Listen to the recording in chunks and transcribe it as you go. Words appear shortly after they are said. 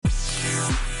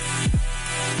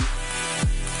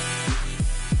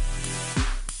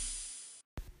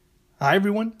Hi,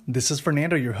 everyone. This is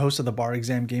Fernando, your host of the Bar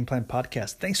Exam Game Plan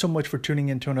Podcast. Thanks so much for tuning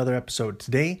in to another episode.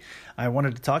 Today, I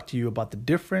wanted to talk to you about the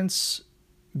difference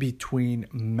between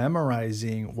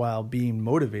memorizing while being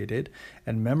motivated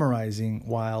and memorizing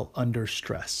while under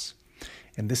stress.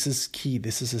 And this is key.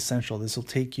 This is essential. This will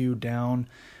take you down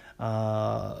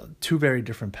two very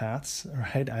different paths,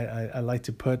 right? I like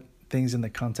to put things in the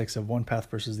context of one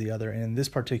path versus the other. And in this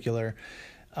particular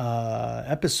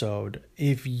episode,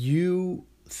 if you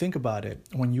think about it,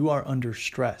 when you are under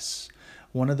stress,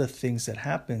 one of the things that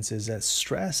happens is that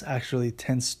stress actually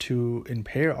tends to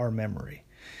impair our memory.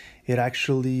 It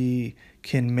actually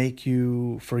can make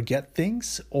you forget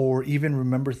things or even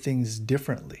remember things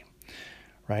differently,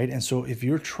 right? And so if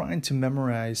you're trying to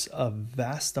memorize a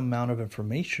vast amount of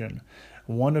information,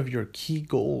 one of your key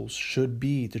goals should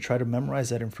be to try to memorize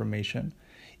that information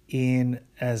in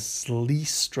as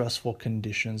least stressful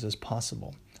conditions as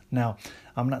possible. Now,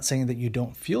 I'm not saying that you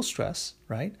don't feel stress,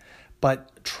 right?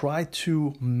 But try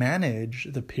to manage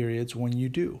the periods when you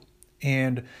do.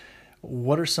 And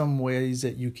what are some ways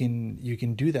that you can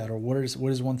do that? Or what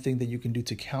is one thing that you can do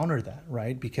to counter that,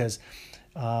 right? Because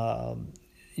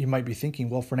you might be thinking,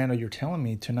 well, Fernando, you're telling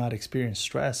me to not experience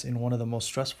stress in one of the most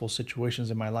stressful situations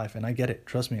in my life. And I get it.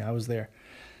 Trust me, I was there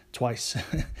twice.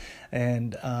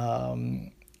 And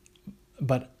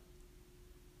but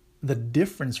the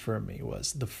difference for me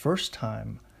was the first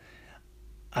time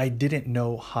I didn't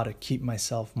know how to keep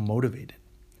myself motivated.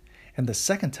 And the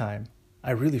second time, I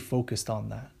really focused on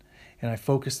that. And I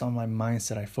focused on my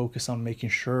mindset. I focused on making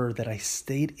sure that I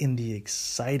stayed in the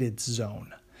excited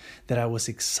zone, that I was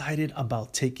excited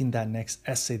about taking that next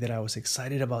essay, that I was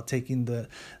excited about taking the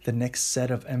next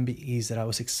set of MBEs, that I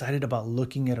was excited about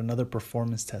looking at another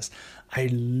performance test. I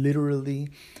literally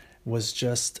was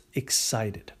just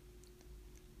excited.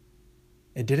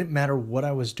 It didn't matter what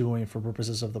I was doing for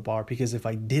purposes of the bar, because if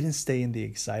I didn't stay in the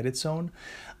excited zone,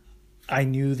 I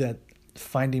knew that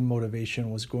finding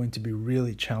motivation was going to be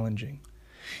really challenging.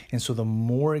 And so the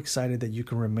more excited that you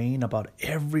can remain about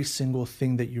every single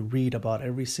thing that you read, about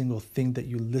every single thing that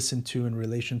you listen to in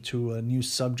relation to a new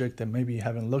subject that maybe you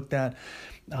haven't looked at,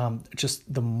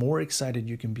 just the more excited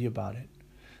you can be about it,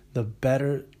 the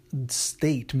better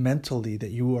state mentally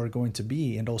that you are going to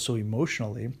be, and also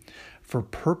emotionally, for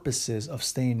purposes of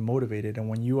staying motivated. And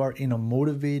when you are in a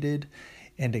motivated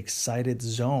and excited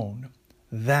zone,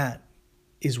 that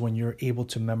is when you're able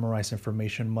to memorize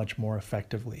information much more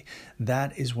effectively.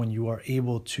 That is when you are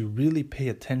able to really pay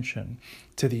attention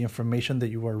to the information that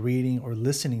you are reading or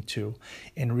listening to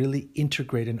and really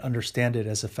integrate and understand it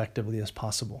as effectively as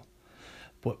possible.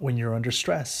 But when you're under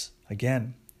stress,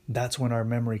 again, that's when our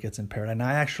memory gets impaired. And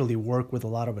I actually work with a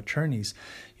lot of attorneys,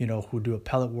 who do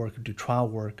appellate work, who do trial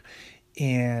work,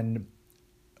 and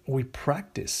we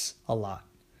practice a lot,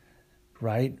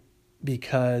 right?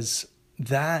 Because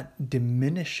that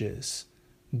diminishes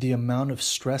the amount of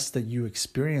stress that you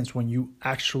experience when you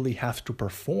actually have to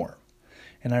perform.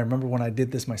 And I remember when I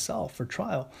did this myself for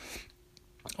trial,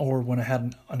 or when I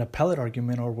had an appellate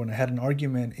argument, or when I had an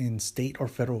argument in state or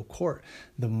federal court,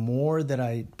 the more that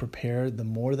I prepared, the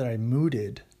more that I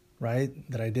mooted, right?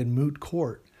 That I did moot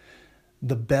court,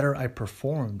 the better I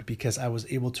performed, because I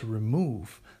was able to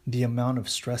remove the amount of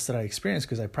stress that I experienced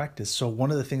because I practiced. So one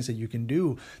of the things that you can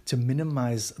do to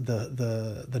minimize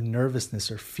the nervousness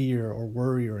or fear or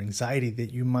worry or anxiety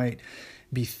that you might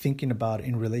be thinking about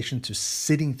in relation to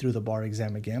sitting through the bar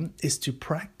exam again is to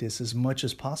practice as much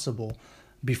as possible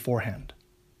beforehand.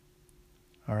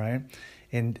 All right.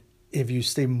 And if you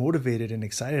stay motivated and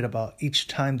excited about each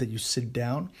time that you sit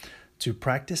down to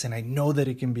practice, and I know that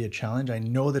it can be a challenge, I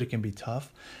know that it can be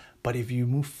tough, but if you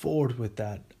move forward with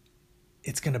that,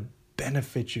 it's going to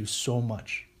benefit you so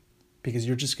much, because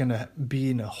you're just going to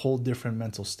be in a whole different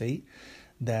mental state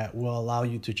that will allow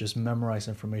you to just memorize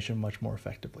information much more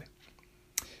effectively.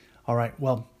 All right.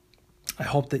 Well, I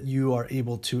hope that you are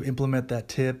able to implement that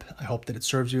tip. I hope that it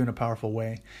serves you in a powerful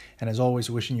way. And as always,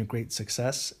 wishing you great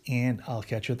success, and I'll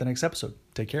catch you at the next episode.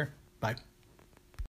 Take care. Bye.